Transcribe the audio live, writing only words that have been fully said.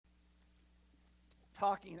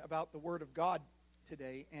talking about the Word of God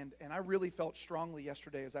today, and I really felt strongly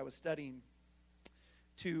yesterday as I was studying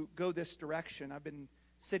to go this direction. I've been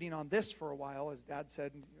sitting on this for a while. As Dad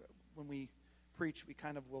said, when we preach, we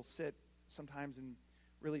kind of will sit sometimes and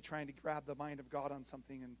really trying to grab the mind of God on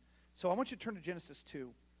something. And so I want you to turn to Genesis 2,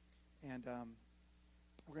 and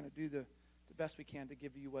we're going to do the best we can to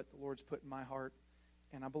give you what the Lord's put in my heart.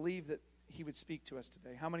 And I believe that He would speak to us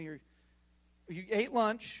today. How many you ate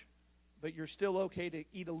lunch, but you're still okay to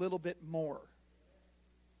eat a little bit more?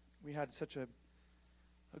 We had such a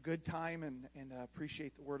good time, and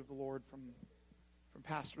appreciate the word of the Lord from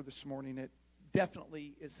Pastor this morning. It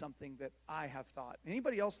definitely is something that I have thought.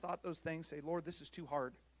 Anybody else thought those things? Say, Lord, this is too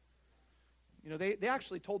hard. You know, they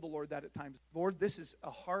actually told the Lord that at times. Lord, this is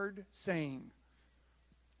a hard saying.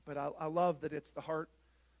 But I love that it's the heart,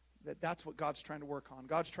 that's what God's trying to work on.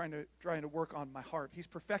 God's trying to work on my heart. He's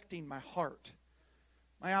perfecting my heart.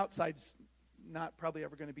 My outside's not probably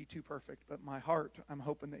ever going to be too perfect, but my heart, I'm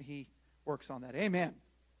hoping that He works on that. Amen.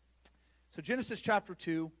 So Genesis chapter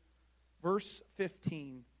 2, verse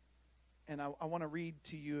 15. And I want to read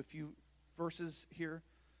to you a few verses here.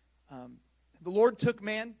 The Lord took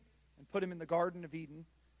man and put him in the Garden of Eden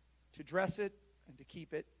to dress it and to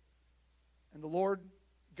keep it. And the Lord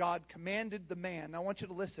God commanded the man, now I want you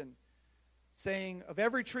to listen, saying, of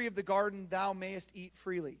every tree of the garden thou mayest eat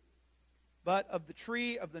freely, but of the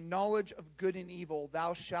tree of the knowledge of good and evil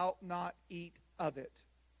thou shalt not eat of it.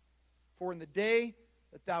 For in the day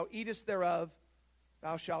that thou eatest thereof,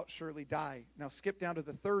 thou shalt surely die. Now skip down to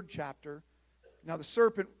the 3rd chapter. Now the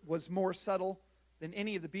serpent was more subtle than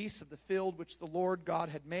any of the beasts of the field which the Lord God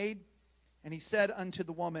had made. And he said unto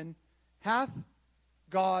the woman, hath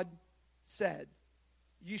God said,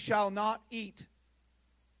 ye shall not eat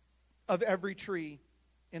of every tree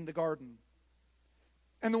in the garden?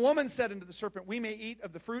 And the woman said unto the serpent, we may eat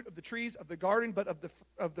of the fruit of the trees of the garden, but of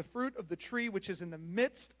the fruit of the tree which is in the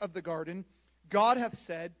midst of the garden, God hath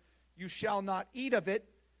said, you shall not eat of it,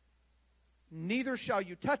 neither shall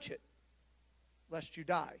you touch it, lest you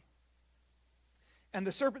die. And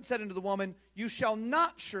the serpent said unto the woman, you shall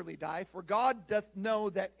not surely die, for God doth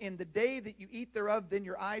know that in the day that you eat thereof, then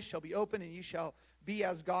your eyes shall be open, and ye shall be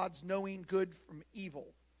as gods, knowing good from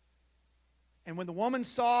evil. And when the woman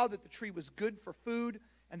saw that the tree was good for food,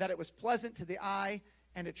 and that it was pleasant to the eye,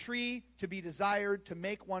 and a tree to be desired to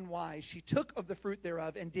make one wise, she took of the fruit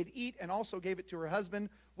thereof, and did eat, and also gave it to her husband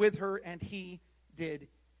with her, and he did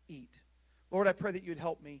eat. Lord, I pray that you would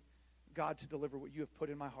help me, God, to deliver what you have put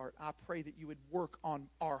in my heart. I pray that you would work on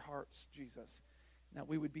our hearts, Jesus, and that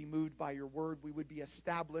we would be moved by your word. We would be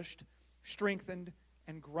established, strengthened,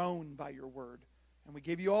 and grown by your word. And we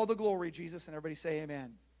give you all the glory, Jesus, and everybody say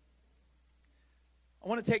amen. I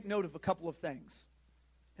want to take note of a couple of things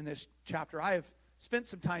in this chapter. I have spent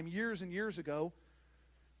some time years and years ago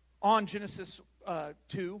on Genesis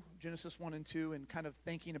 2, Genesis 1 and 2, and kind of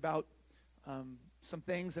thinking about some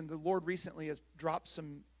things. And the Lord recently has dropped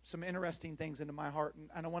some interesting things into my heart.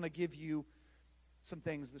 And I want to give you some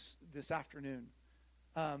things this afternoon.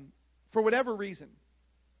 For whatever reason,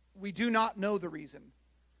 we do not know the reason,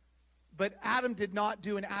 but Adam did not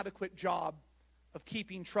do an adequate job of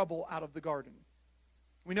keeping trouble out of the garden.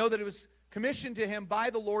 We know that it was commissioned to him by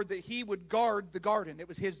the Lord that he would guard the garden. It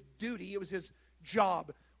was his duty. It was his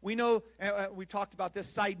job. We know, we talked about this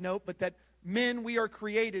side note, but that men, we are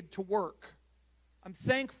created to work. I'm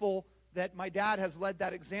thankful that my dad has led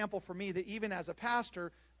that example for me, that even as a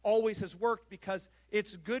pastor, always has worked, because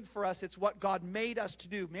it's good for us. It's what God made us to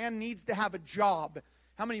do. Man needs to have a job.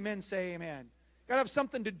 How many men say amen? Got to have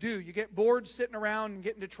something to do. You get bored sitting around and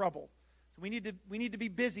get into trouble. So we need to be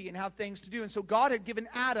busy and have things to do. And so God had given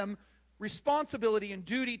Adam responsibility and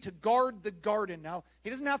duty to guard the garden. Now, he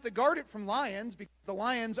doesn't have to guard it from lions, because the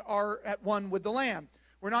lions are at one with the lamb.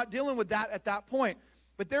 We're not dealing with that at that point.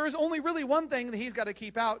 But there is only really one thing that he's got to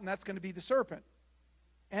keep out, and that's going to be the serpent.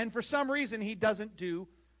 And for some reason, he doesn't do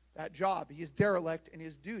that job. He is derelict in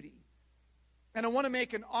his duty. And I want to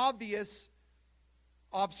make an obvious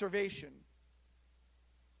observation.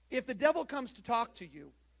 If the devil comes to talk to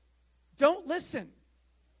you, don't listen.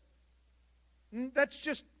 That's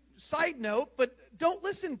just side note, but don't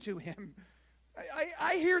listen to him.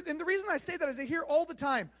 I hear, and the reason I say that is I hear all the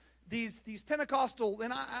time these Pentecostal,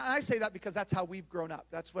 and I say that because that's how we've grown up.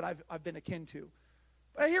 That's what I've been akin to.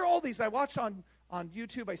 But I hear all these. I watch on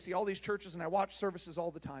YouTube. I see all these churches, and I watch services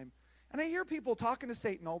all the time. And I hear people talking to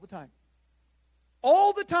Satan all the time.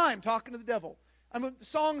 All the time talking to the devil. I mean,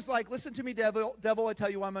 songs like, listen to me, devil, I tell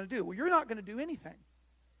you what I'm going to do. Well, you're not going to do anything.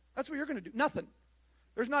 That's what you're going to do. Nothing.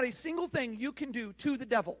 There's not a single thing you can do to the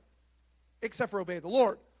devil except for obey the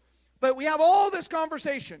Lord. But we have all this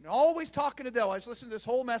conversation, always talking to the devil. I just listened to this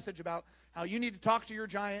whole message about how you need to talk to your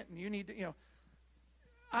giant and you need to,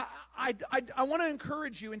 I want to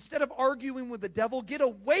encourage you, instead of arguing with the devil, get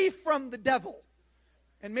away from the devil.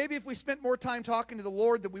 And maybe if we spent more time talking to the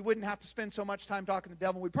Lord, that we wouldn't have to spend so much time talking to the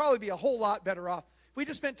devil. We'd probably be a whole lot better off if we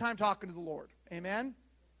just spent time talking to the Lord. Amen?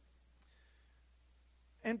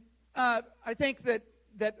 And I think that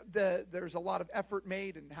there's a lot of effort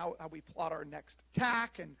made in how we plot our next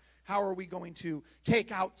attack and how are we going to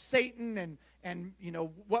take out Satan and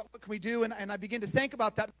what can we do? And I begin to think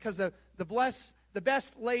about that because the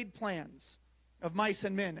best laid plans of mice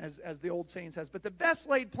and men, as the old saying says, but the best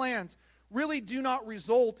laid plans really do not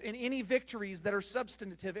result in any victories that are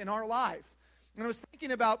substantive in our life. And I was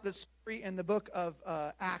thinking about this story in the book of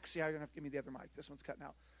Acts. Yeah, you're going to have to give me the other mic. This one's cutting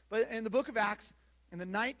out. But in the book of Acts, in the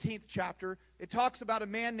 19th chapter, it talks about a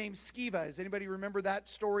man named Sceva. Does anybody remember that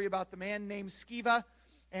story about the man named Sceva?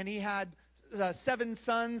 And he had 7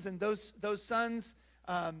 sons, and those sons,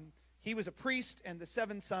 he was a priest, and the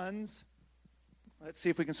 7 sons, let's see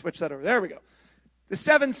if we can switch that over. There we go. The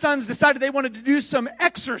 7 sons decided they wanted to do some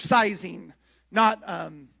exercising, not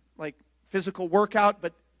like physical workout,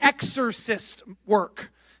 but exorcist work.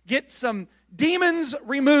 Get some demons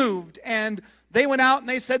removed. And they went out and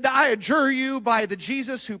they said, I adjure you by the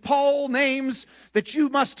Jesus who Paul names that you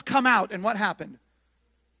must come out. And what happened?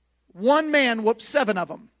 One man whooped 7 of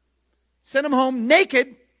them. Sent them home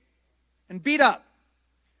naked and beat up.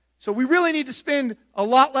 So we really need to spend a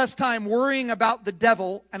lot less time worrying about the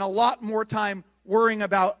devil and a lot more time worrying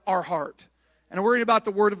about our heart and worrying about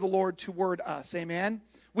the word of the Lord toward us. Amen?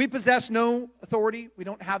 We possess no authority. We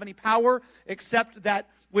don't have any power except that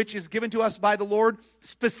which is given to us by the Lord,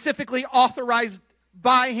 specifically authorized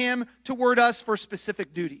by Him toward us for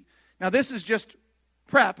specific duty. Now, this is just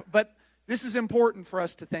prep, but this is important for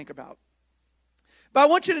us to think about. But I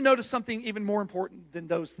want you to notice something even more important than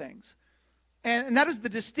those things. And that is the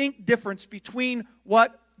distinct difference between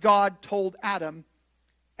what God told Adam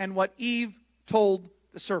and what Eve told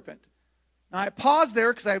the serpent. Now, I pause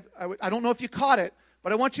there because I don't know if you caught it,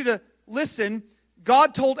 but I want you to listen.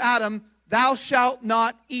 God told Adam, thou shalt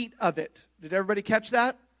not eat of it. Did everybody catch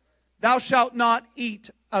that? Thou shalt not eat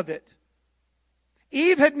of it.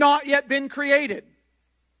 Eve had not yet been created.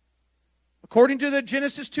 According to the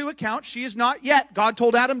Genesis 2 account, she is not yet. God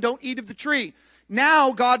told Adam, don't eat of the tree.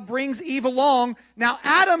 Now God brings Eve along. Now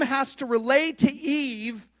Adam has to relay to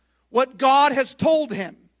Eve what God has told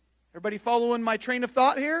him. Everybody following my train of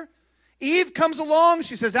thought here? Eve comes along.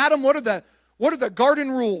 She says, Adam, what are the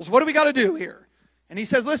garden rules? What do we got to do here? And he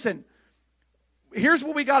says, listen, here's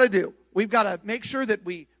what we got to do. We've got to make sure that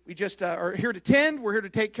we just are here to tend. We're here to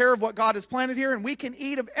take care of what God has planted here. And we can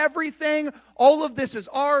eat of everything. All of this is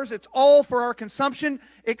ours. It's all for our consumption.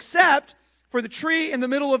 Except for the tree in the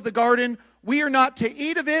middle of the garden. We are not to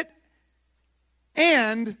eat of it.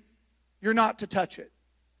 And you're not to touch it.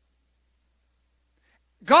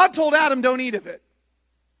 God told Adam, don't eat of it.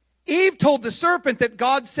 Eve told the serpent that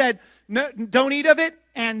God said, no, don't eat of it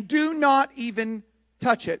and do not even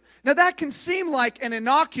touch it. Now that can seem like an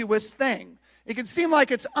innocuous thing. It can seem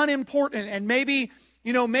like it's unimportant and maybe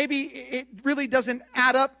it really doesn't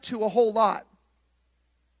add up to a whole lot.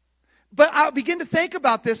 But I'll begin to think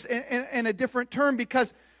about this in a different term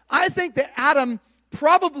because I think that Adam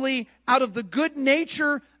probably out of the good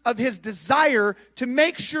nature of his desire to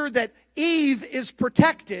make sure that Eve is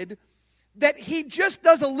protected, that he just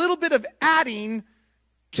does a little bit of adding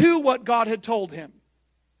to what God had told him.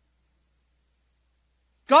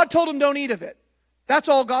 God told him don't eat of it. That's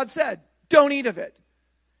all God said. Don't eat of it.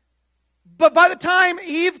 But by the time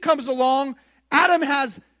Eve comes along, Adam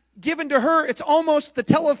has given to her, it's almost the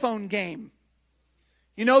telephone game.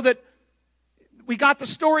 You know that we got the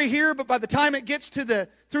story here, but by the time it gets to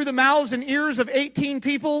through the mouths and ears of 18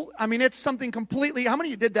 people, I mean, it's something completely. How many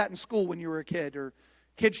of you did that in school when you were a kid or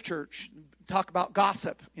kids' church? Talk about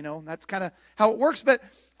gossip, that's kind of how it works. But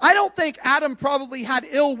I don't think Adam probably had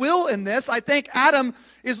ill will in this. I think Adam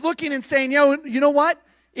is looking and saying, you know what?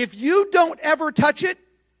 If you don't ever touch it,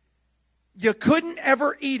 you couldn't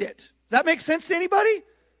ever eat it. Does that make sense to anybody?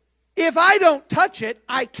 If I don't touch it,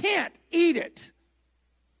 I can't eat it.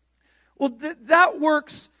 Well, that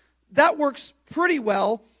works pretty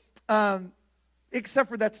well, except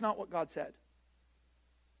for that's not what God said.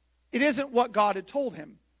 It isn't what God had told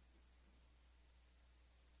him.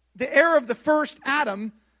 The error of the first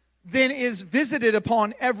Adam then is visited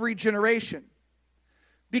upon every generation.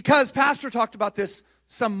 Because Pastor talked about this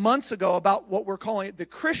some months ago about what we're calling it the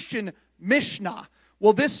Christian Mishnah.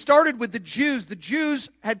 Well, this started with the Jews. The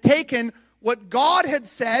Jews had taken what God had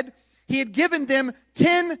said. He had given them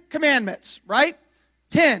 10 commandments, right?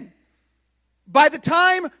 10. By the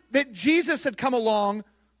time that Jesus had come along,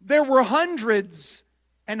 there were hundreds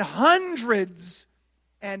and hundreds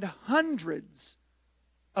and hundreds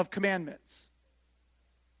of commandments.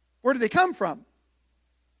 Where did they come from?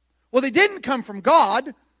 Well, they didn't come from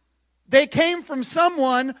God. They came from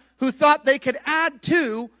someone who thought they could add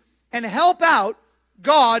to and help out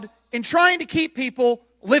God in trying to keep people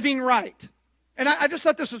living right. And I just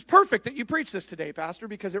thought this was perfect that you preached this today, Pastor,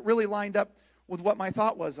 because it really lined up with what my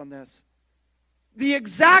thought was on this. The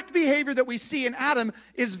exact behavior that we see in Adam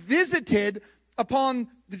is visited upon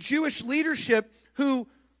the Jewish leadership who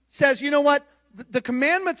says, you know what, the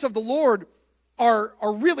commandments of the Lord are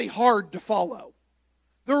really hard to follow.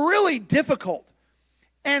 They're really difficult.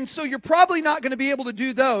 And so you're probably not going to be able to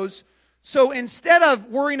do those. So instead of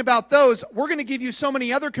worrying about those, we're going to give you so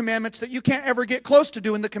many other commandments that you can't ever get close to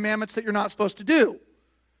doing the commandments that you're not supposed to do.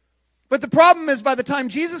 But the problem is, by the time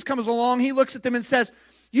Jesus comes along, he looks at them and says,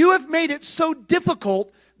 you have made it so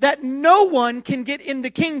difficult that no one can get in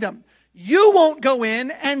the kingdom. You won't go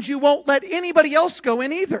in, and you won't let anybody else go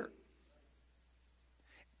in either.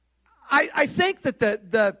 I think that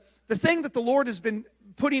the thing that the Lord has been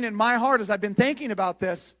putting in my heart as I've been thinking about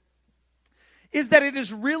this is that it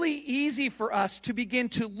is really easy for us to begin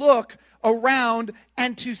to look around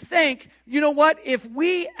and to think, you know what, if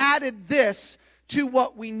we added this to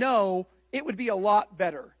what we know, it would be a lot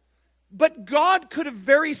better. But God could have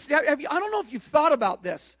I don't know if you've thought about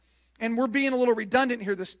this, and we're being a little redundant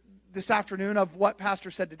here this afternoon of what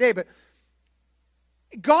Pastor said today, but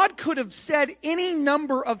God could have said any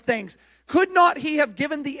number of things. Could not he have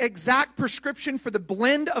given the exact prescription for the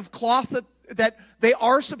blend of cloth that they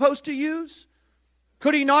are supposed to use?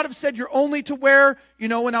 Could he not have said you're only to wear, and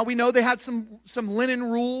now we know they had some linen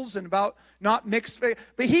rules and about not mixed,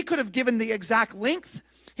 but he could have given the exact length.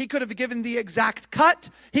 He could have given the exact cut.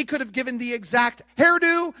 He could have given the exact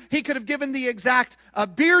hairdo. He could have given the exact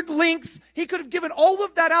beard length. He could have given all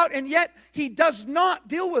of that out, and yet he does not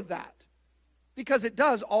deal with that because it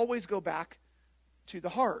does always go back to the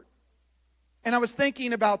heart. And I was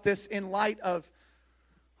thinking about this in light of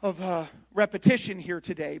repetition here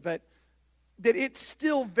today, but that it's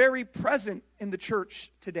still very present in the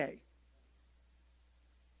church today.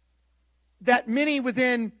 That many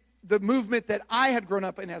within the movement that I had grown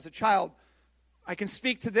up in as a child, I can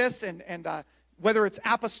speak to this, and whether it's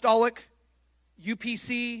apostolic,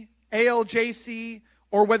 UPC, ALJC,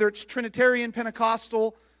 or whether it's Trinitarian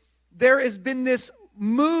Pentecostal, there has been this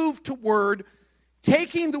move toward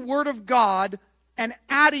taking the Word of God and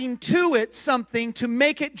adding to it something to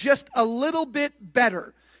make it just a little bit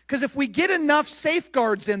better. Because if we get enough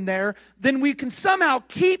safeguards in there, then we can somehow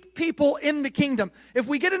keep people in the kingdom. If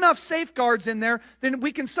we get enough safeguards in there, then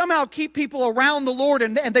we can somehow keep people around the Lord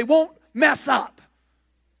and they won't mess up.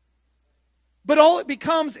 But all it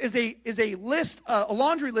becomes is a list, a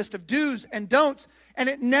laundry list of do's and don'ts, and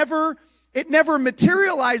it never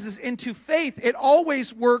materializes into faith. It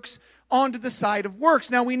always works onto the side of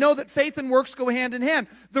works. Now, we know that faith and works go hand in hand.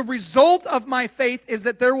 The result of my faith is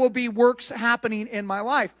that there will be works happening in my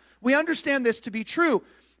life. We understand this to be true.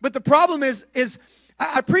 But the problem is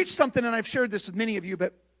I preached something, and I've shared this with many of you,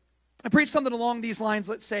 but I preached something along these lines,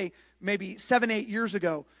 let's say, maybe 7-8 years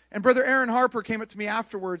ago. And Brother Aaron Harper came up to me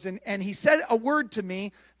afterwards, and he said a word to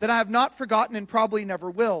me that I have not forgotten and probably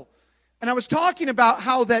never will. And I was talking about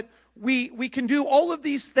how that we can do all of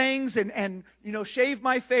these things and shave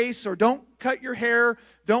my face, or don't cut your hair,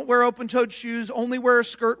 don't wear open-toed shoes, only wear a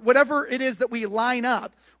skirt, whatever it is that we line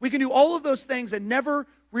up. We can do all of those things and never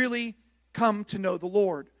really come to know the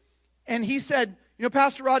Lord. And he said,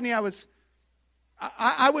 Pastor Rodney,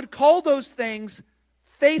 I would call those things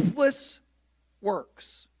faithless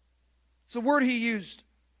works. It's the word he used,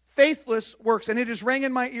 faithless works, and it has rang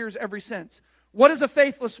in my ears ever since. What is a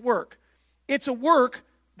faithless work? It's a work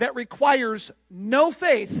that requires no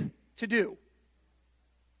faith to do.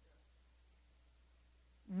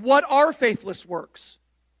 What are faithless works?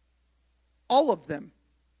 All of them.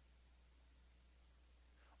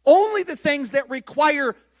 Only the things that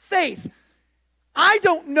require faith. I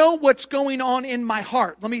don't know what's going on in my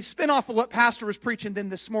heart. Let me spin off of what Pastor was preaching then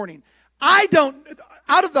this morning.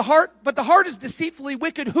 Out of the heart, but the heart is deceitfully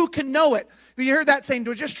wicked. Who can know it? You hear that saying,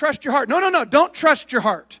 just trust your heart. No, don't trust your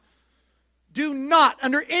heart. Do not,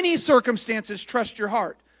 under any circumstances, trust your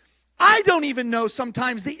heart. I don't even know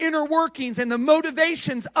sometimes the inner workings and the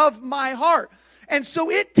motivations of my heart. And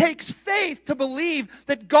so it takes faith to believe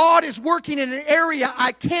that God is working in an area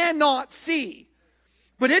I cannot see.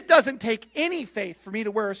 But it doesn't take any faith for me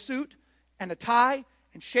to wear a suit and a tie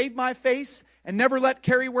and shave my face and never let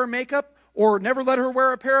Carrie wear makeup or never let her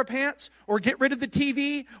wear a pair of pants, or get rid of the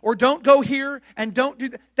TV, or don't go here and don't do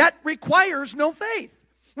that. That requires no faith.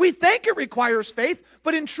 We think it requires faith,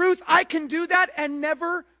 but in truth, I can do that and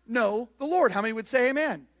never know the Lord. How many would say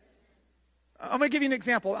amen? I'm going to give you an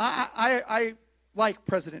example. I like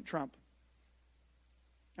President Trump.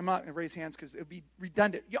 I'm not going to raise hands because it would be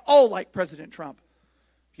redundant. You all like President Trump.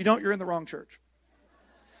 If you don't, you're in the wrong church.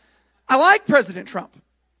 I like President Trump.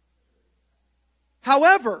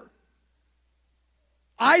 However,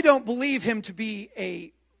 I don't believe him to be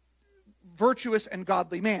a virtuous and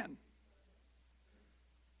godly man.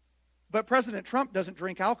 But President Trump doesn't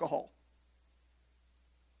drink alcohol.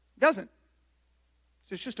 Doesn't.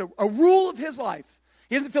 It's just a rule of his life.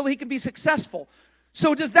 He doesn't feel that he can be successful.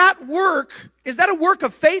 So does that work? Is that a work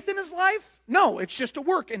of faith in his life? No, it's just a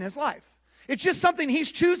work in his life. It's just something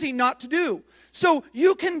he's choosing not to do. So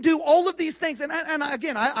you can do all of these things. And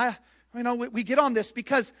again, we get on this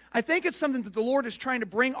because I think it's something that the Lord is trying to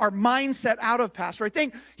bring our mindset out of, Pastor. I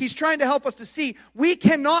think he's trying to help us to see we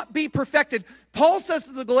cannot be perfected. Paul says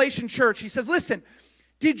to the Galatian church, he says, listen,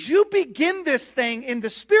 did you begin this thing in the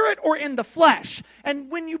spirit or in the flesh?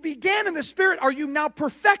 And when you began in the spirit, are you now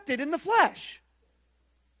perfected in the flesh?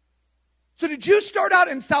 So did you start out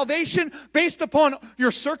in salvation based upon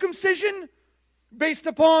your circumcision? Based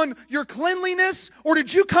upon your cleanliness? Or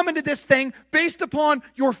did you come into this thing based upon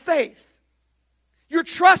your faith? Your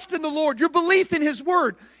trust in the Lord, your belief in His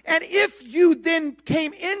Word. And if you then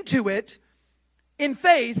came into it in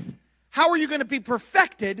faith, how are you going to be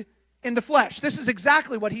perfected in the flesh? This is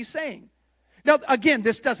exactly what he's saying. Now, again,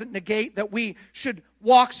 this doesn't negate that we should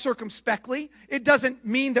walk circumspectly. It doesn't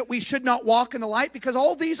mean that we should not walk in the light, because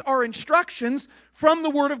all these are instructions from the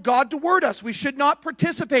Word of God to word us. We should not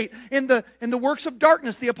participate in the works of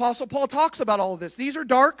darkness. The Apostle Paul talks about all of this. These are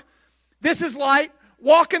dark. This is light.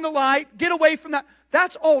 Walk in the light. Get away from that.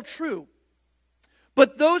 That's all true.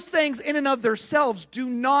 But those things in and of themselves do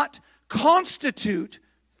not constitute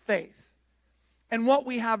faith. And what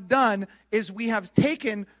we have done is we have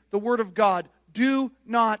taken the Word of God, do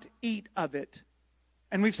not eat of it.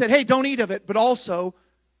 And we've said, hey, don't eat of it, but also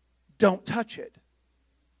don't touch it.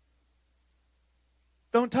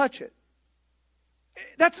 Don't touch it.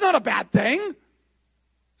 That's not a bad thing.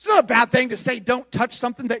 It's not a bad thing to say don't touch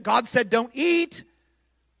something that God said don't eat.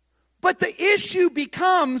 But the issue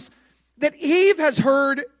becomes that Eve has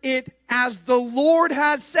heard it as the Lord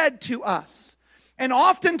has said to us. And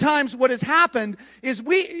oftentimes what has happened is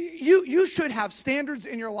you should have standards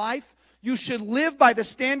in your life. You should live by the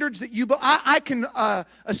standards that I can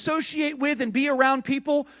associate with and be around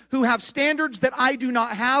people who have standards that I do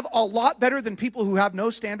not have a lot better than people who have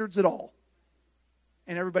no standards at all.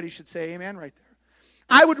 And everybody should say amen right there.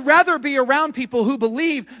 I would rather be around people who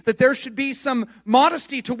believe that there should be some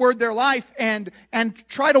modesty toward their life and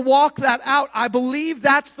try to walk that out. I believe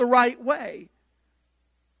that's the right way.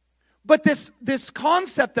 But this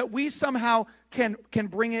concept that we somehow can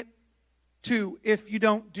bring it to, if you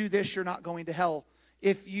don't do this, you're not going to hell.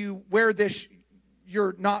 If you wear this,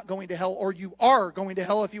 you're not going to hell. Or you are going to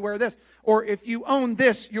hell if you wear this. Or if you own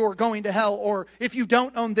this, you're going to hell. Or if you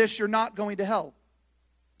don't own this, you're not going to hell.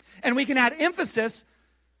 And we can add emphasis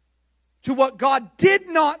to what God did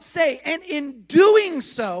not say. And in doing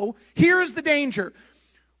so, here is the danger.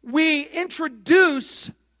 We introduce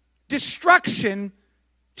destruction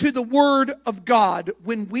to the Word of God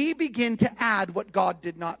when we begin to add what God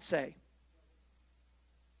did not say.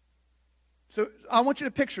 So I want you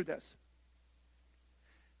to picture this.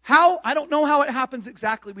 I don't know how it happens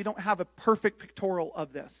exactly. We don't have a perfect pictorial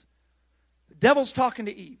of this. The devil's talking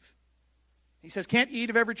to Eve. He says, can't you eat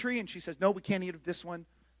of every tree? And she says, no, we can't eat of this one.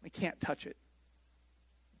 We can't touch it.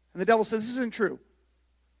 And the devil says, this isn't true.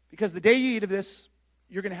 Because the day you eat of this,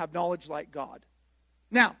 you're going to have knowledge like God.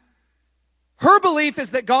 Now, her belief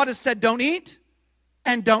is that God has said don't eat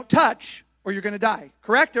and don't touch or you're going to die.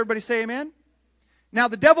 Correct? Everybody say amen? Now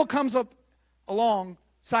the devil comes up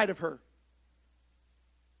alongside of her.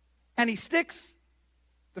 And he sticks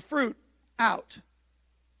the fruit out.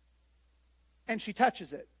 And she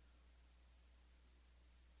touches it.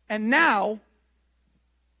 And now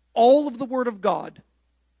all of the Word of God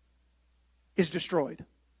is destroyed.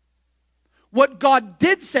 What God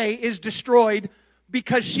did say is destroyed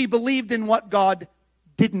because she believed in what God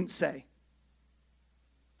didn't say.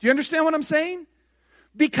 Do you understand what I'm saying?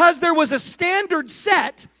 Because there was a standard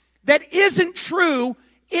set that isn't true,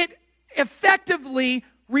 it effectively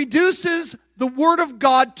reduces the Word of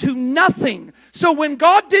God to nothing. So when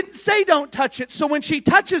God didn't say don't touch it, so when she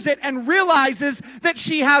touches it and realizes that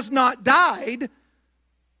she has not died,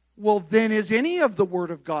 well, then is any of the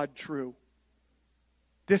Word of God true?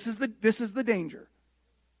 This is the danger.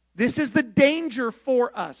 This is the danger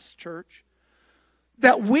for us, church.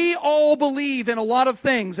 That we all believe in a lot of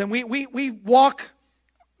things, and we walk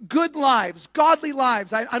good lives, godly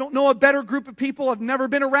lives. I don't know a better group of people. I've never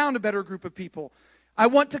been around a better group of people. I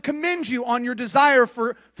want to commend you on your desire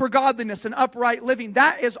for godliness and upright living.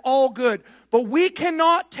 That is all good. But we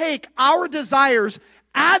cannot take our desires,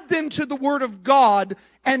 add them to the Word of God,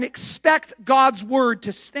 and expect God's Word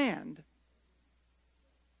to stand.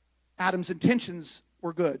 Adam's intentions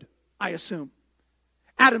were good, I assume.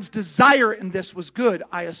 Adam's desire in this was good,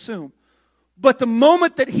 I assume. But the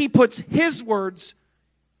moment that he puts his words,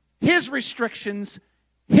 his restrictions,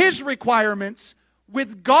 his requirements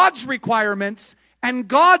with God's requirements and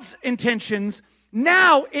God's intentions,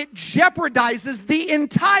 now it jeopardizes the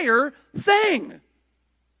entire thing.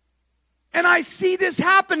 And I see this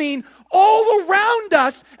happening all around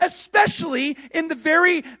us, especially in the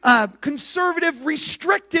very conservative,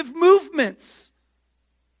 restrictive movements.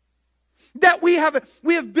 That we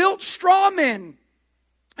have built straw men.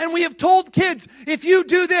 And we have told kids, if you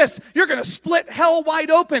do this, you're going to split hell wide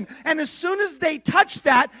open. And as soon as they touch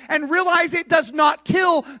that and realize it does not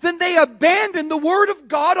kill, then they abandon the Word of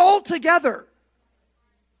God altogether.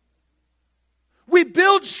 We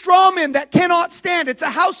build straw men that cannot stand. It's a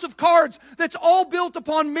house of cards that's all built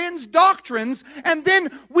upon men's doctrines. And then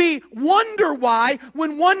we wonder why,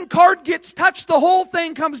 when one card gets touched, the whole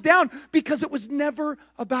thing comes down. Because it was never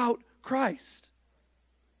about Christ.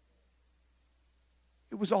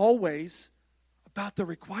 It was always about the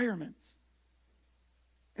requirements.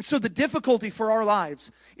 And so the difficulty for our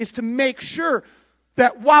lives is to make sure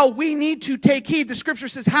that while we need to take heed, the Scripture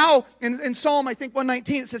says how, in Psalm, I think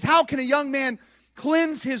 119, it says, how can a young man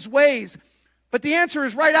cleanse his ways? But the answer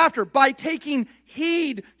is right after, by taking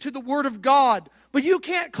heed to the Word of God. But you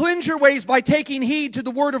can't cleanse your ways by taking heed to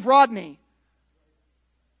the Word of Rodney.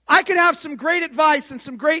 I can have some great advice and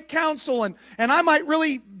some great counsel, and I might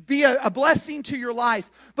really be a blessing to your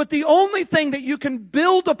life. But the only thing that you can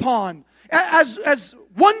build upon, as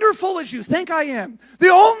wonderful as you think I am, the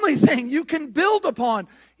only thing you can build upon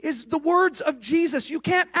is the words of Jesus. You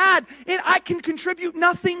can't add, and I can contribute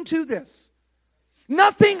nothing to this.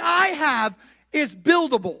 Nothing I have is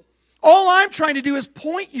buildable. All I'm trying to do is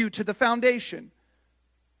point you to the foundation.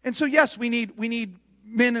 And so yes, we need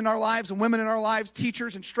men in our lives and women in our lives,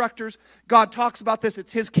 teachers, instructors. God talks about this.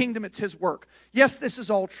 It's His kingdom. It's His work. Yes, this is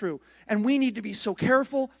all true. And we need to be so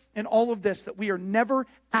careful in all of this that we are never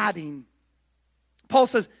adding. Paul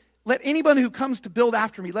says, let anybody who comes to build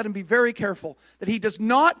after me, let him be very careful that he does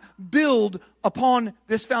not build upon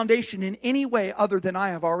this foundation in any way other than I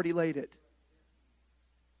have already laid it.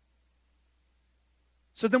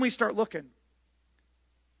 So then we start looking.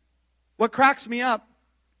 What cracks me up,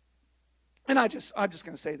 and I'm just going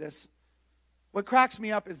to say this. What cracks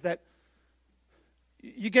me up is that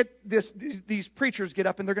you get these preachers get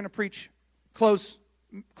up and they're going to preach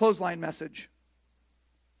clothesline message.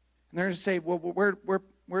 And they're going to say, well,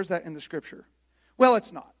 where's that in the Scripture? Well,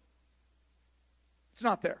 it's not. It's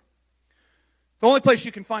not there. The only place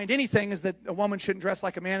you can find anything is that a woman shouldn't dress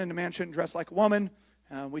like a man and a man shouldn't dress like a woman.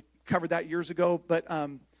 We covered that years ago, but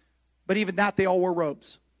even that, they all wore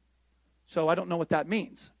robes. So I don't know what that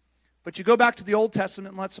means. But you go back to the Old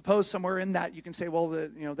Testament, and let's suppose somewhere in that you can say, well,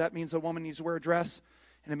 that means a woman needs to wear a dress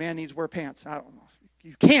and a man needs to wear pants. I don't know.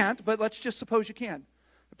 You can't, but let's just suppose you can.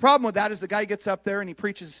 The problem with that is the guy gets up there and he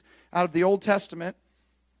preaches out of the Old Testament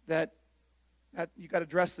that you got to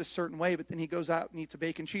dress this certain way, but then he goes out and eats a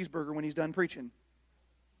bacon cheeseburger when he's done preaching,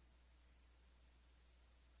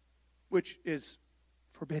 which is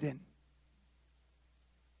forbidden.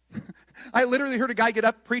 I literally heard a guy get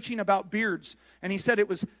up preaching about beards, and he said it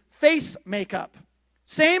was face makeup.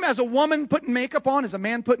 Same as a woman putting makeup on as a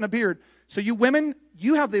man putting a beard. So you women,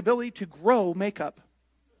 you have the ability to grow makeup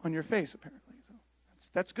on your face, apparently. So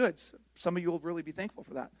that's good. Some of you will really be thankful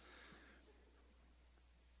for that.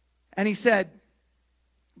 And he said,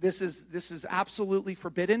 this is absolutely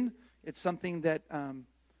forbidden. It's something that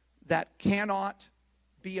cannot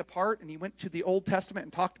be a part. And he went to the Old Testament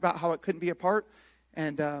and talked about how it couldn't be a part.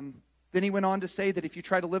 And then he went on to say that if you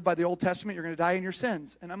try to live by the Old Testament, you're going to die in your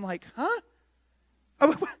sins. And I'm like, huh?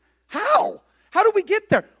 How? How do we get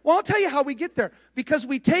there? Well, I'll tell you how we get there. Because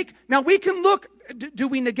we can look, do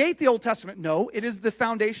we negate the Old Testament? No, it is the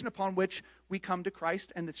foundation upon which we come to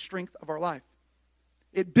Christ and the strength of our life.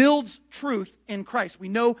 It builds truth in Christ. We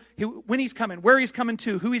know when He's coming, where He's coming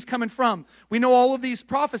to, who He's coming from. We know all of these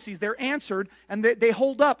prophecies. They're answered, and they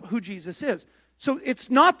hold up who Jesus is. So it's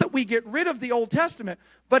not that we get rid of the Old Testament,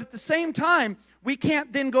 but at the same time, we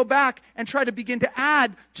can't then go back and try to begin to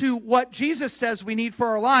add to what Jesus says we need for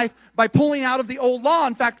our life by pulling out of the old law.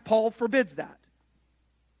 In fact, Paul forbids that.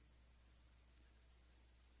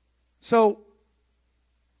 So,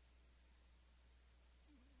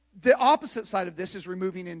 the opposite side of this is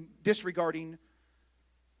removing and disregarding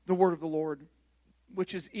the word of the Lord,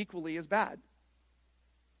 which is equally as bad.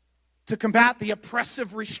 To combat the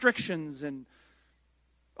oppressive restrictions and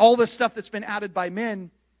all this stuff that's been added by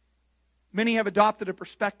men, many have adopted a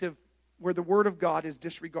perspective where the word of God is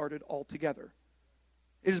disregarded altogether.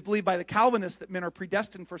 It is believed by the Calvinists that men are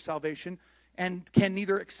predestined for salvation and can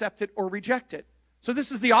neither accept it or reject it. So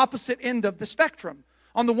this is the opposite end of the spectrum.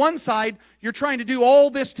 On the one side, you're trying to do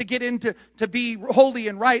all this to get into to be holy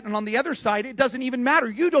and right. And on the other side, it doesn't even matter.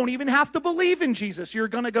 You don't even have to believe in Jesus. You're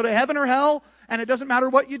going to go to heaven or hell, and it doesn't matter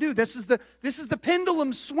what you do. This is the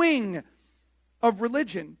pendulum swing of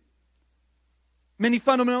religion. Many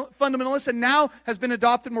fundamentalists, and now has been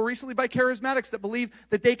adopted more recently by charismatics, that believe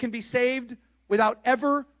that they can be saved without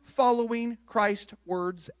ever following Christ's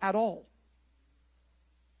words at all.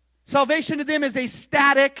 Salvation to them is a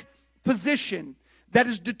static position that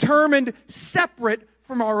is determined separate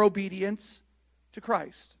from our obedience to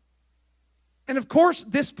Christ. And of course,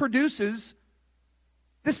 this produces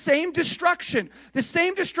the same destruction. The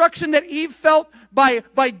same destruction that Eve felt by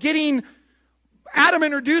getting Adam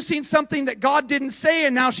introducing something that God didn't say,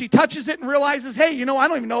 and now she touches it and realizes, hey, I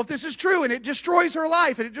don't even know if this is true, and it destroys her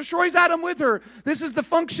life, and it destroys Adam with her. This is the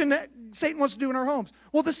function that Satan wants to do in our homes.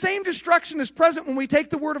 Well, the same destruction is present when we take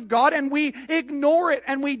the word of God and we ignore it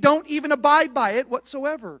and we don't even abide by it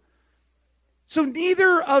whatsoever. So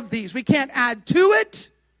neither of these, we can't add to it,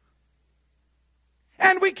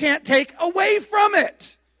 and we can't take away from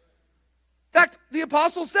it. In fact, the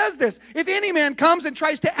apostle says this: if any man comes and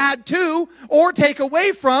tries to add to or take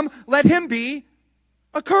away from, let him be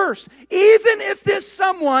accursed. Even if this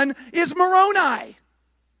someone is Moroni,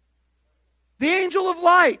 the angel of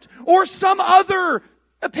light, or some other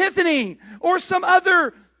epiphany, or some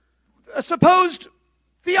other supposed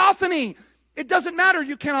theophany. It doesn't matter.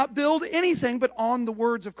 You cannot build anything but on the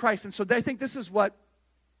words of Christ. And so I think this is what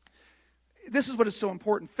is so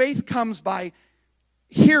important. Faith comes by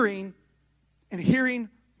hearing, and hearing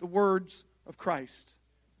the words of Christ.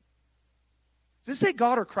 Does it say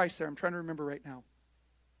God or Christ there? I'm trying to remember right now.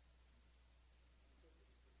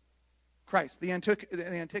 Christ. The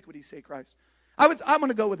antiquities say Christ. I'm going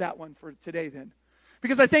to go with that one for today then,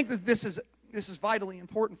 because I think that this is vitally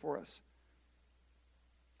important for us.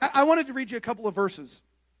 I wanted to read you a couple of verses.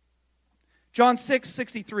 John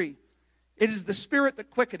 6:63. It is the Spirit that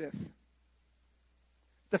quickeneth.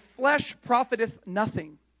 The flesh profiteth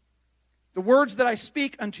nothing. The words that I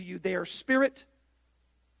speak unto you, they are spirit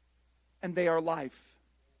and they are life.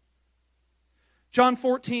 John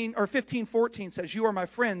 15:14 says, you are my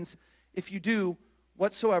friends if you do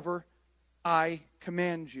whatsoever I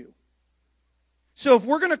command you. So if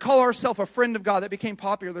we're going to call ourselves a friend of God, that became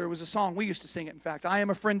popular. There was a song, we used to sing it, in fact. I am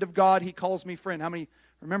a friend of God, he calls me friend. How many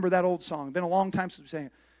remember that old song? It's been a long time since we sang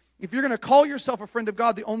it. If you're going to call yourself a friend of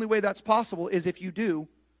God, the only way that's possible is if you do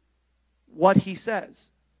what he says.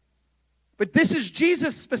 But this is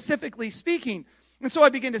Jesus specifically speaking. And so I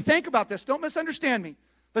begin to think about this. Don't misunderstand me.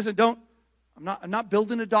 Listen, I'm not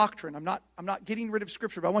building a doctrine. I'm not getting rid of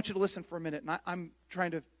Scripture, but I want you to listen for a minute. And I'm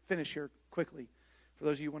trying to finish here quickly for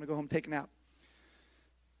those of you who want to go home and take a nap.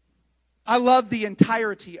 I love the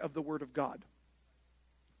entirety of the Word of God.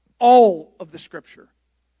 All of the Scripture.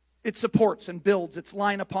 It supports and builds. It's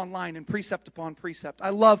line upon line and precept upon precept.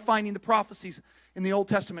 I love finding the prophecies in the Old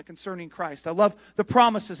Testament concerning Christ. I love the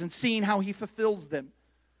promises and seeing how he fulfills them.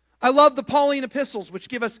 I love the Pauline epistles, which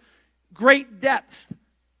give us great depth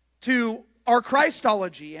to our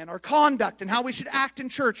Christology and our conduct and how we should act in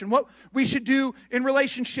church and what we should do in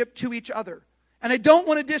relationship to each other. And I don't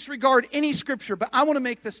want to disregard any Scripture, but I want to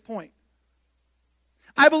make this point.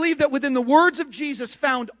 I believe that within the words of Jesus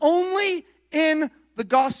found only in the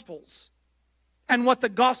Gospels and what the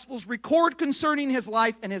Gospels record concerning his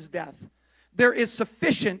life and his death, there is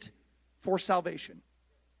sufficient for salvation.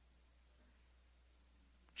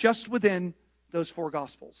 Just within those four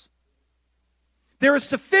Gospels. There is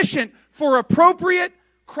sufficient for appropriate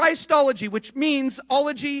Christology, which means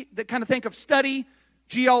ology, that kind of think of study,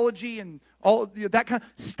 geology, and all that kind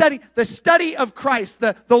of study, the study of Christ,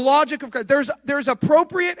 the logic of Christ. There's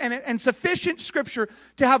appropriate and sufficient Scripture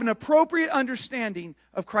to have an appropriate understanding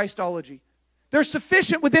of Christology. There's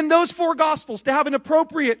sufficient within those four Gospels to have an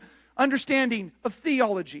appropriate understanding of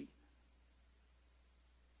theology.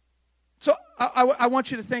 So I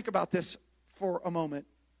want you to think about this for a moment.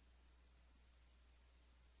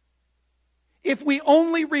 If we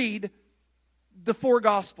only read the four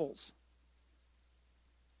Gospels,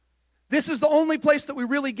 this is the only place that we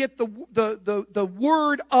really get the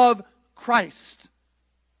word of Christ.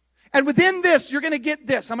 And within this, you're going to get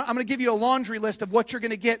this. I'm going to give you a laundry list of what you're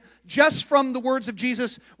going to get just from the words of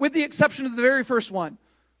Jesus, with the exception of the very first one.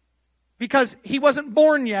 Because he wasn't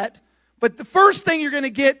born yet. But the first thing you're going to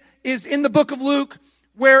get is in the book of Luke,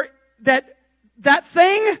 where that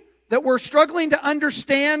thing that we're struggling to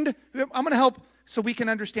understand, I'm going to help so we can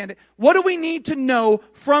understand it. What do we need to know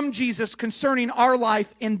from Jesus concerning our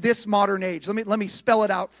life in this modern age? Let me spell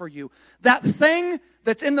it out for you. That thing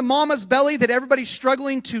that's in the mama's belly that everybody's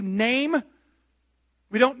struggling to name.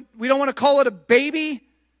 We don't want to call it a baby.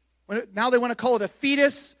 Now they want to call it a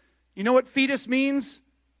fetus. You know what fetus means?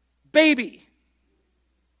 Baby.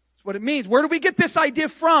 That's what it means. Where do we get this idea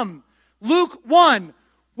from? Luke 1,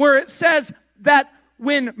 where it says that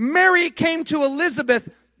when Mary came to Elizabeth,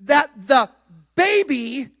 that the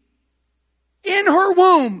baby in her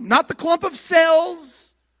womb, not the clump of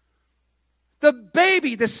cells, the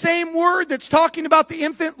baby, the same word that's talking about the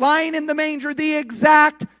infant lying in the manger, the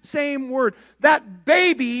exact same word. That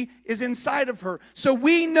baby is inside of her. So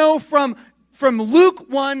we know from Luke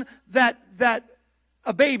 1 that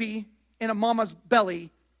a baby in a mama's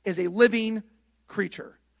belly is a living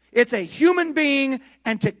creature. It's a human being,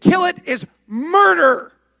 and to kill it is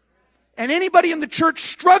murder. And anybody in the church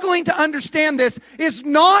struggling to understand this is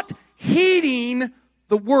not heeding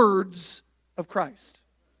the words of Christ.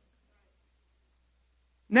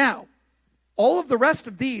 Now, all of the rest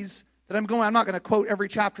of these that I'm not going to quote every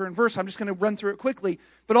chapter and verse, I'm just going to run through it quickly.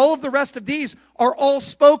 But all of the rest of these are all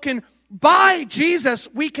spoken by Jesus.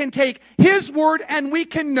 We can take his word and we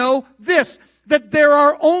can know this, that there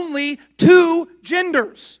are only two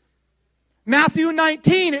genders. Matthew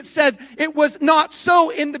 19, it said it was not so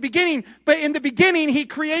in the beginning, but in the beginning he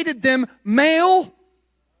created them male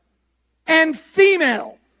and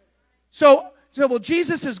female. So well,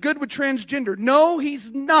 Jesus is good with transgender. No,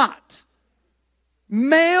 he's not.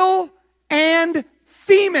 Male and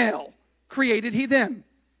female created he them.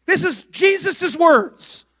 This is Jesus'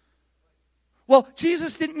 words. Well,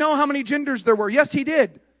 Jesus didn't know how many genders there were. Yes, he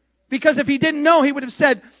did. Because if he didn't know, he would have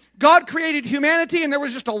said, God created humanity and there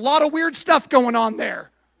was just a lot of weird stuff going on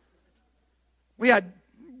there. We had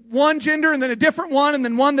one gender and then a different one and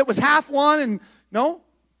then one that was half one. And no,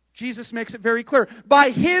 Jesus makes it very clear.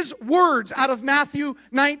 By his words out of Matthew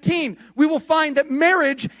 19, we will find that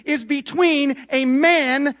marriage is between a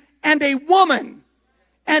man and a woman.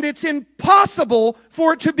 And it's impossible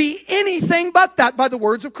for it to be anything but that by the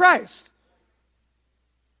words of Christ.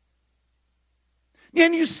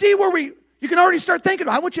 And you see where you can already start thinking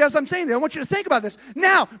about it. I want you, as I'm saying that, I want you to think about this.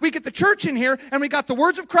 Now, we get the church in here, and we got the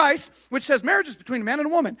words of Christ, which says marriage is between a man and a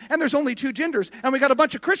woman, and there's only two genders. And we got a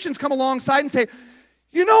bunch of Christians come alongside and say,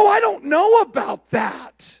 I don't know about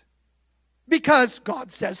that. Because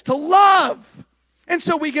God says to love. And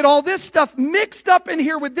so we get all this stuff mixed up in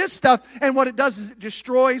here with this stuff, and what it does is it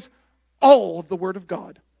destroys all of the Word of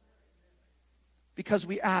God. Because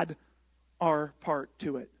we add our part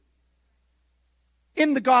to it.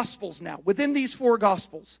 In the Gospels now, within these four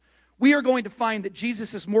Gospels, we are going to find that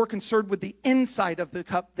Jesus is more concerned with the inside of the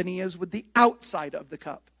cup than he is with the outside of the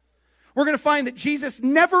cup. We're going to find that Jesus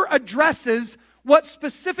never addresses what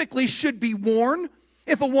specifically should be worn,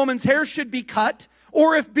 if a woman's hair should be cut,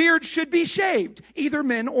 or if beards should be shaved, either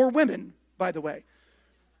men or women, by the way.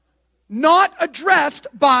 Not addressed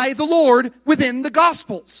by the Lord within the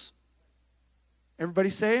Gospels. Everybody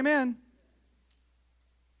say amen.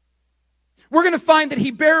 We're going to find that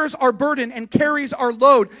he bears our burden and carries our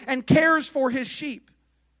load and cares for his sheep.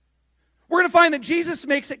 We're going to find that Jesus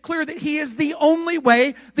makes it clear that he is the only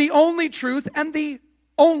way, the only truth, and the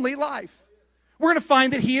only life. We're going to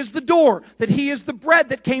find that he is the door, that he is the bread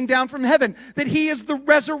that came down from heaven, that he is the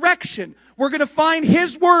resurrection. We're going to find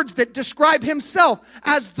his words that describe himself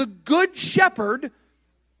as the good shepherd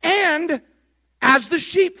and as the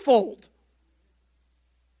sheepfold.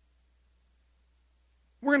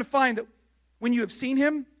 We're going to find that when you have seen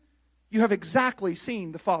him, you have exactly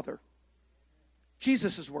seen the Father.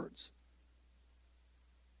 Jesus' words.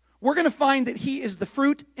 We're going to find that he is the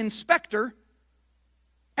fruit inspector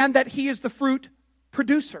and that he is the fruit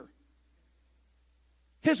producer.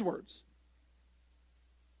 His words.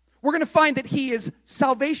 We're going to find that he is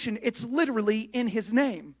salvation. It's literally in his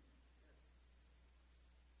name.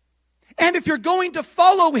 And if you're going to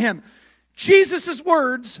follow him, Jesus'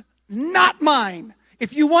 words, not mine.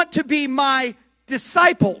 If you want to be my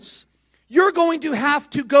disciples, you're going to have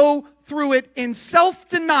to go through it in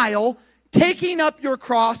self-denial, taking up your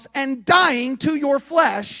cross and dying to your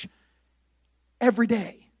flesh every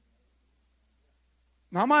day.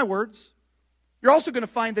 Not my words. You're also going to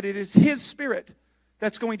find that it is his Spirit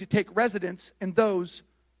that's going to take residence in those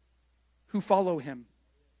who follow him.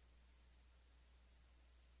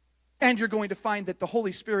 And you're going to find that the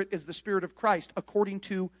Holy Spirit is the Spirit of Christ according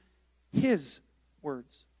to His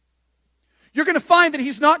words. You're going to find that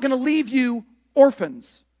He's not going to leave you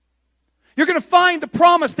orphans. You're going to find the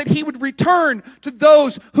promise that He would return to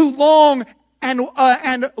those who long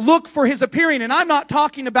and look for His appearing. And I'm not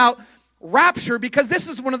talking about rapture, because this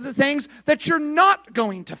is one of the things that you're not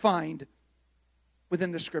going to find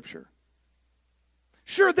within the Scripture.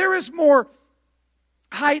 Sure, there is more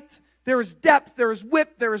height, there is depth, there is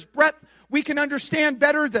width, there is breadth. We can understand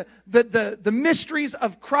better the mysteries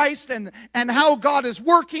of Christ and how God is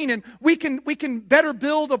working, and we can better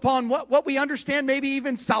build upon what we understand, maybe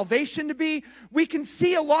even salvation to be. We can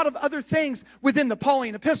see a lot of other things within the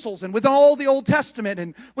Pauline epistles and within all the Old Testament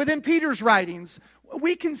and within Peter's writings.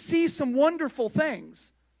 We can see some wonderful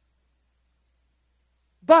things.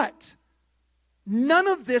 But none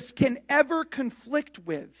of this can ever conflict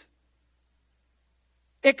with,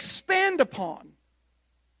 expand upon,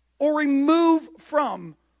 or remove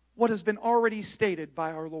from what has been already stated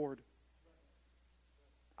by our Lord.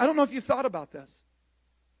 I don't know if you've thought about this,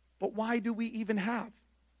 but why do we even have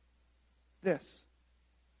this?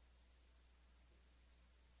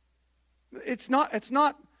 It's not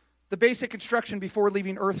the basic instruction before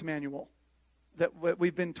leaving earth manual that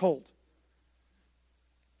we've been told.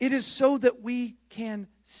 It is so that we can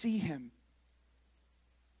see Him.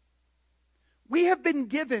 We have been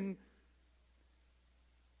given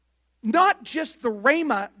not just the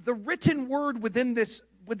rhema, the written word within this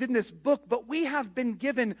book, but we have been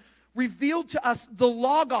given, revealed to us, the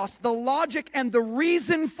logos, the logic, and the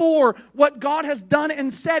reason for what God has done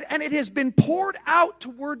and said, and it has been poured out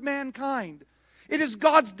toward mankind. It is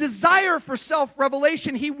God's desire for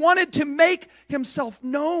self-revelation. He wanted to make Himself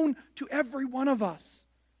known to every one of us.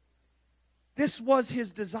 This was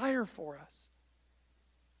His desire for us.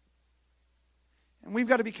 And we've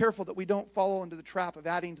got to be careful that we don't fall into the trap of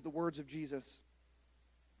adding to the words of Jesus.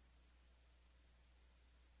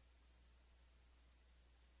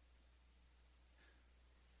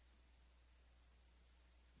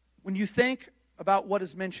 When you think about what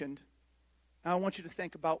is mentioned, I want you to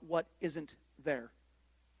think about what isn't there.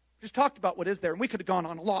 Just talked about what is there, and we could have gone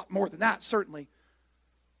on a lot more than that, certainly.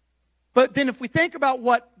 But then if we think about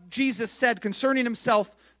what Jesus said concerning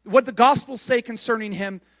Himself, what the Gospels say concerning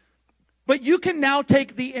Him, but you can now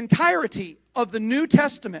take the entirety of the New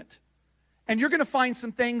Testament, and you're going to find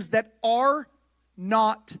some things that are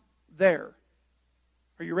not there.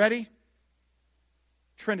 Are you ready?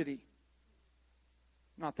 Trinity.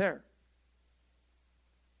 Not there.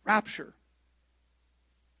 Rapture.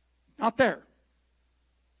 Not there.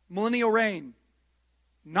 Millennial reign.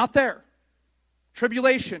 Not there.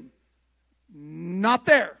 Tribulation. Not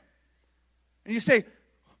there. And you say,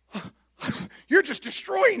 you're just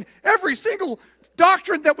destroying every single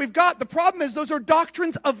doctrine that we've got. The problem is those are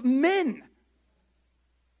doctrines of men.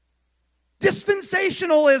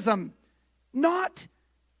 Dispensationalism, not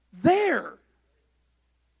there.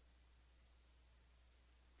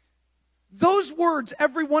 Those words,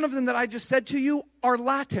 every one of them that I just said to you, are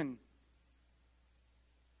Latin.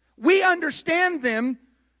 We understand them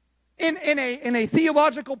in a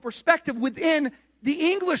theological perspective within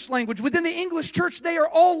the English language, within the English church. They are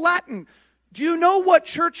all Latin. Do you know what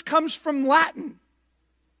church comes from Latin?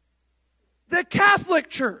 The Catholic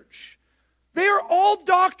Church. They are all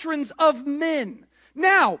doctrines of men.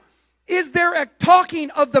 Now, is there a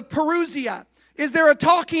talking of the parousia? Is there a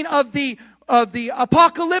talking of the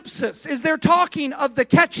apocalypsis? Is there talking of the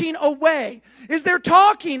catching away? Is there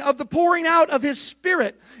talking of the pouring out of His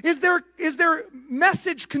Spirit? Is there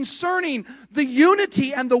message concerning the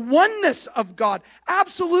unity and the oneness of God?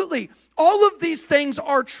 Absolutely. All of these things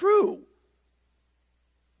are true.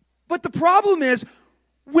 But the problem is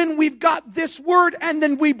when we've got this word and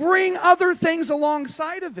then we bring other things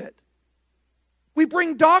alongside of it. We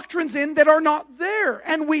bring doctrines in that are not there.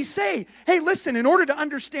 And we say, hey, listen, in order to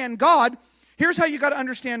understand God, here's how you got to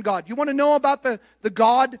understand God. You want to know about the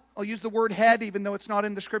God? I'll use the word head, even though it's not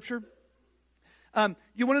in the Scripture.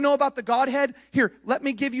 You want to know about the Godhead? Here, let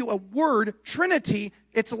me give you a word, Trinity.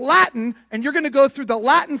 It's Latin, and you're going to go through the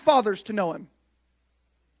Latin fathers to know Him.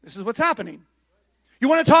 This is what's happening. You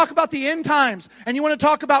want to talk about the end times, and you want to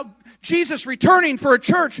talk about Jesus returning for a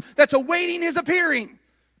church that's awaiting His appearing.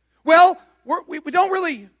 Well, we don't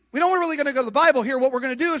really going to go to the Bible here. What we're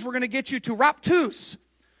going to do is we're going to get you to raptus,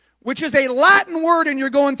 which is a Latin word, and you're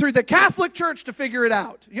going through the Catholic Church to figure it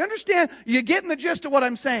out. You understand? You're getting the gist of what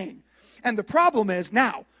I'm saying. And the problem is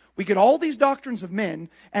now, we get all these doctrines of men,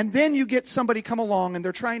 and then you get somebody come along, and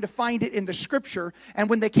they're trying to find it in the Scripture, and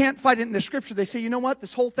when they can't find it in the Scripture, they say, you know what?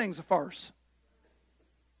 This whole thing's a farce.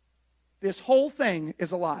 This whole thing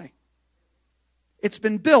is a lie. It's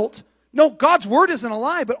been built No, God's word isn't a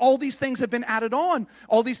lie, but all these things have been added on.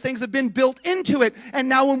 All these things have been built into it. And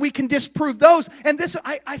now when we can disprove those, and this,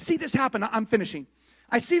 I see this happen. I'm finishing.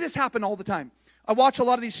 I see this happen all the time. I watch a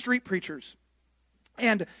lot of these street preachers.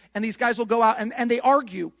 And these guys will go out and they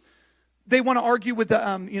argue. They want to argue with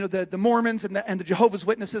the Mormons and the Jehovah's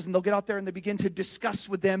Witnesses, and they'll get out there and they begin to discuss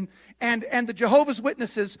with them. And the Jehovah's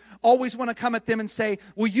Witnesses always want to come at them and say,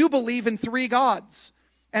 well, you believe in 3 gods.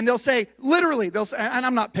 And they'll say, literally, and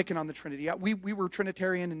I'm not picking on the Trinity. We were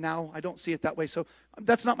Trinitarian, and now I don't see it that way, so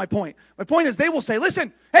that's not my point. My point is they will say,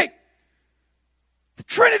 listen, hey, the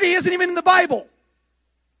Trinity isn't even in the Bible.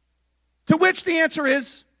 To which the answer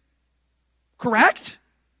is, correct?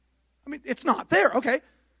 I mean, it's not there, okay.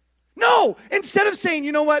 No, instead of saying,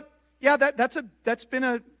 you know what, yeah, that's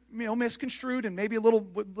been misconstrued, and maybe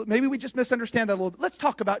we just misunderstand that a little bit. Let's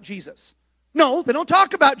talk about Jesus. No, they don't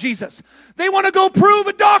talk about Jesus. They want to go prove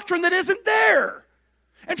a doctrine that isn't there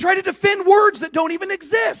and try to defend words that don't even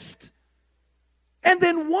exist. And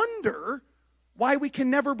then wonder why we can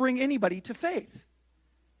never bring anybody to faith.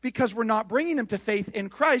 Because we're not bringing them to faith in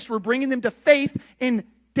Christ. We're bringing them to faith in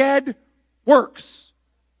dead works.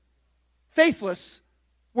 Faithless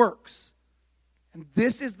works. And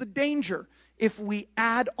this is the danger if we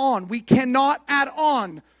add on. We cannot add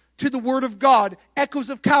on to the Word of God,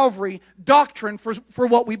 echoes of Calvary, doctrine for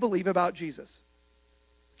what we believe about Jesus.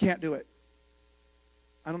 Can't do it.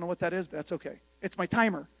 I don't know what that is, but that's okay. It's my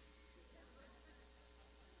timer.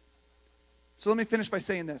 So let me finish by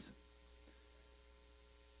saying this.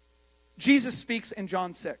 Jesus speaks in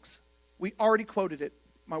John 6. We already quoted it.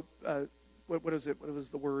 What is it? What was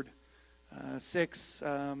the word?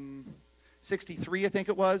 6:63, I think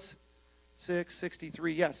it was.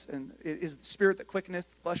 6:63, yes. And it is the spirit that quickeneth,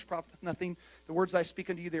 flesh profiteth nothing. The words I speak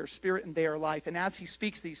unto you, they are spirit and they are life. And as he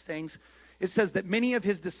speaks these things, it says that many of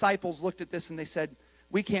his disciples looked at this and they said,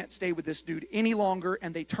 we can't stay with this dude any longer.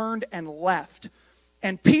 And they turned and left.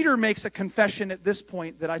 And Peter makes a confession at this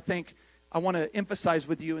point that I think I want to emphasize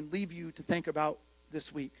with you and leave you to think about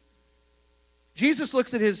this week. Jesus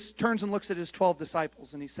turns and looks at his 12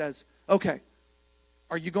 disciples and he says, okay,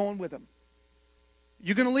 are you going with him?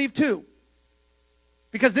 You going to leave too?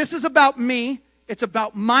 Because this is about me. It's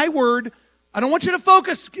about my word. I don't want you to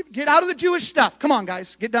focus. Get out of the Jewish stuff. Come on,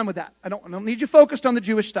 guys. Get done with that. I don't need you focused on the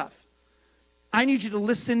Jewish stuff. I need you to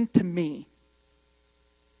listen to me.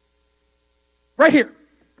 Right here.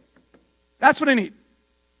 That's what I need.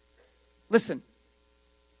 Listen.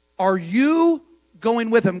 Are you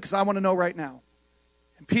going with him? Because I want to know right now.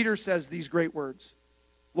 And Peter says these great words.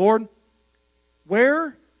 Lord,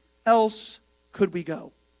 where else could we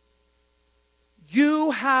go?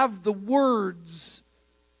 You have the words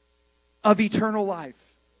of eternal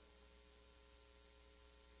life.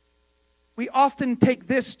 We often take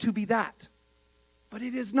this to be that, but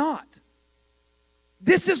it is not.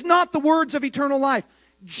 This is not the words of eternal life.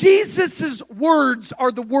 Jesus' words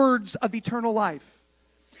are the words of eternal life.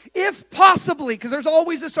 If possibly, because there's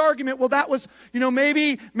always this argument, well, that was,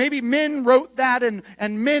 maybe men wrote that and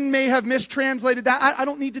men may have mistranslated that. I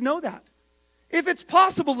don't need to know that. If it's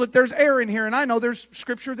possible that there's error in here, and I know there's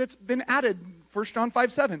scripture that's been added, 1 John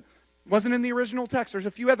 5:7. Wasn't in the original text. There's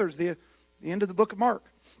a few others, the end of the book of Mark.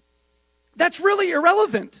 That's really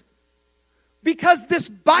irrelevant. Because this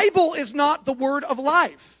Bible is not the word of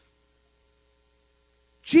life.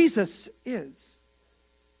 Jesus is.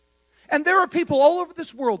 And there are people all over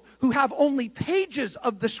this world who have only pages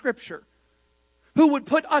of the scripture who would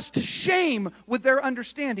put us to shame with their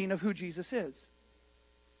understanding of who Jesus is.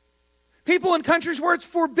 People in countries where it's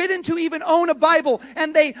forbidden to even own a Bible,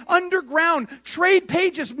 and they underground trade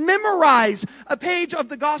pages, memorize a page of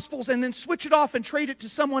the Gospels, and then switch it off and trade it to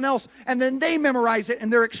someone else, and then they memorize it,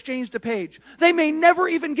 and they're exchanged a page. They may never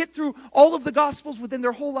even get through all of the Gospels within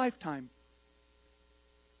their whole lifetime.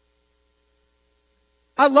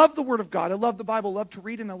 I love the Word of God. I love the Bible. I love to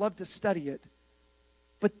read and I love to study it.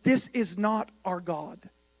 But this is not our God.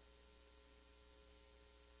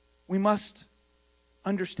 We must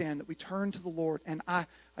understand that we turn to the Lord. And I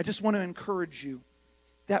just want to encourage you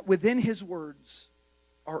that within His words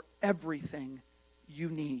are everything you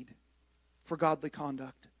need for godly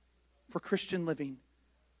conduct, for Christian living.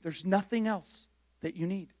 There's nothing else that you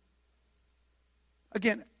need.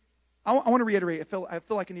 Again, I want to reiterate. I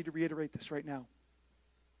feel like I need to reiterate this right now.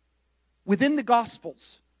 Within the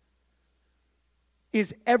Gospels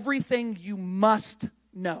is everything you must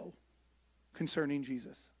know concerning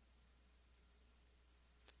Jesus.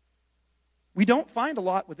 We don't find a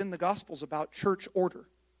lot within the Gospels about church order.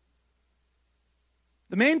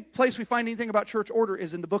 The main place we find anything about church order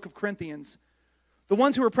is in the book of Corinthians. The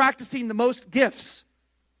ones who were practicing the most gifts,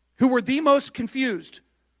 who were the most confused,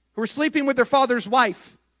 who were sleeping with their father's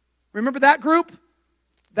wife. Remember that group?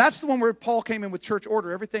 That's the one where Paul came in with church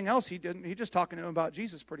order. Everything else he didn't. He just talking to them about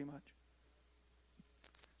Jesus pretty much.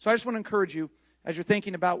 So I just want to encourage you, as you're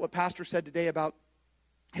thinking about what Pastor said today about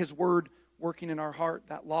his word working in our heart,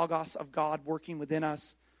 that logos of God working within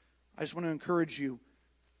us, I just want to encourage you,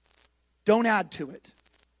 don't add to it.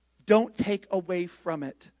 Don't take away from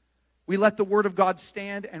it. We let the word of God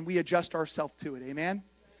stand and we adjust ourselves to it. Amen?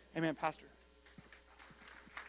 Amen, Pastor.